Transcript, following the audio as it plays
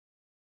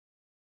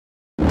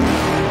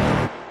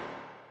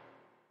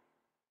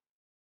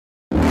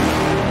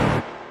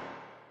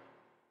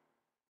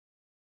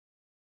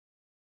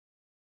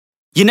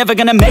You're never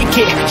gonna make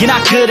it, you're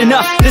not good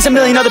enough. There's a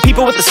million other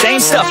people with the same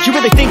stuff. You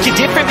really think you're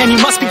different? Man, you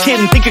must be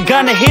kidding. Think you're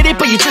gonna hit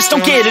it, but you just don't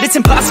get it. It's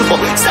impossible,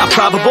 it's not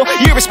probable,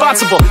 you're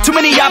irresponsible. Too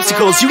many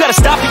obstacles, you gotta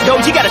stop it, yo.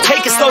 You gotta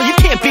take it slow, you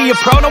can't be a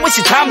pro. Don't waste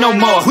your time no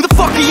more. Who the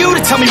fuck are you to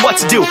tell me what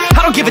to do?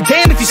 I don't give a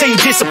damn if you say you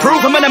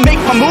disapprove. I'm gonna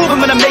make my move,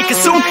 I'm gonna make it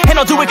soon. And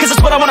I'll do it cause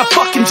it's what I wanna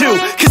fucking do.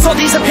 Cause all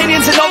these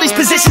opinions and all these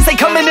positions, they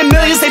come in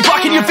millions, they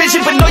blocking your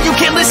vision. But no, you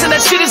can't listen,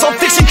 that shit is all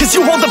fiction. Cause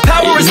you hold the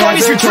power as long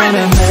as you're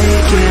driven.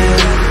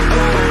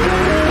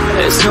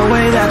 There's no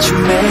way that you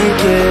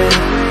make it.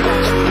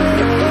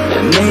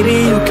 And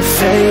maybe you can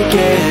fake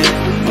it,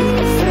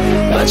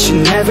 but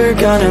you're never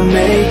gonna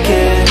make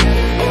it.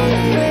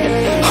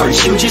 Aren't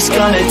you just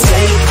gonna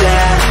take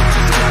that?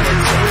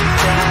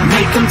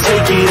 Make them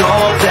take it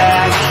all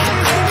back.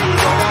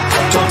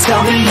 Don't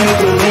tell me you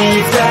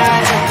believe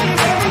that.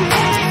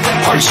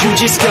 Aren't you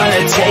just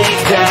gonna take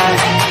that?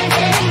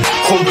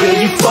 Or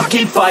will you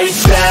fucking fight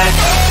back?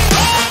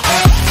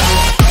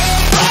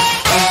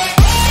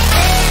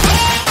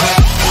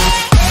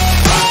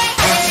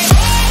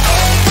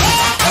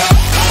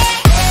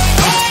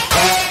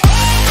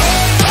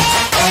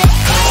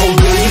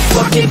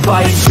 Fucking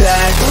fight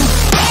back.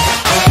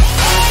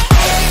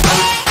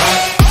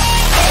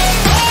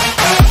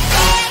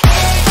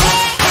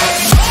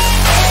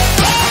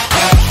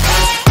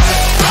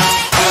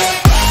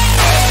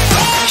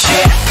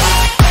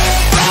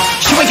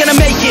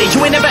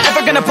 You ain't never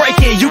ever gonna break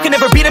it. You can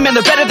never beat them and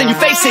they're better than you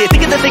face it.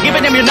 Thinking that they give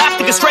a damn, you're not,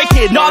 think a straight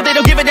kid. No, they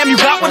don't give a damn, you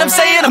got what I'm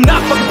saying? I'm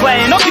not fucking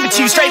playing, I'll give it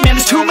to you straight, man.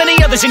 There's too many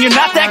others and you're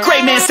not that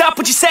great, man. Stop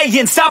what you're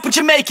saying, stop what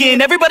you're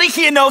making. Everybody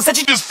here knows that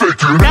you just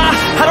faking. Nah,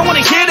 I don't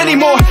wanna hear it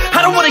anymore,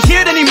 I don't wanna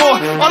hear it anymore.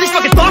 All these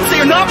fucking thoughts,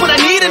 they are not what I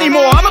need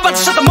anymore. I'm about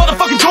to shut the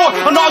motherfucking door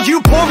on all you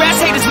poor ass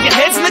haters with your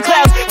heads in the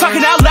clouds,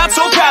 talking out loud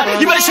so proud.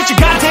 You better shut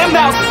your goddamn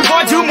mouth before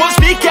I do more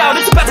speak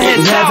out. It's about to head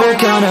down. You're never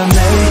gonna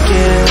make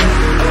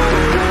it.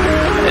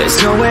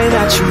 There's no way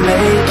that you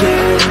make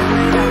it.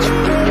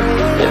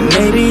 And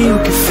maybe you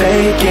can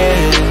fake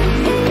it,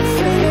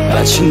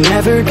 but you're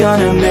never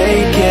gonna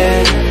make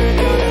it.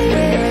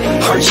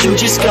 Aren't you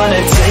just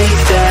gonna take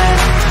that?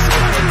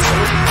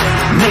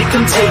 Make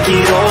them take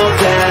it all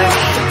back.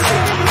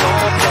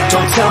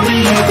 Don't tell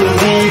me you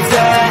believe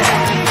that.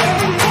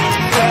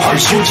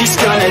 Aren't you just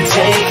gonna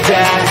take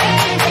that?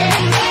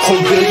 Or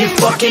will you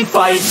fucking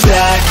fight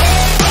back?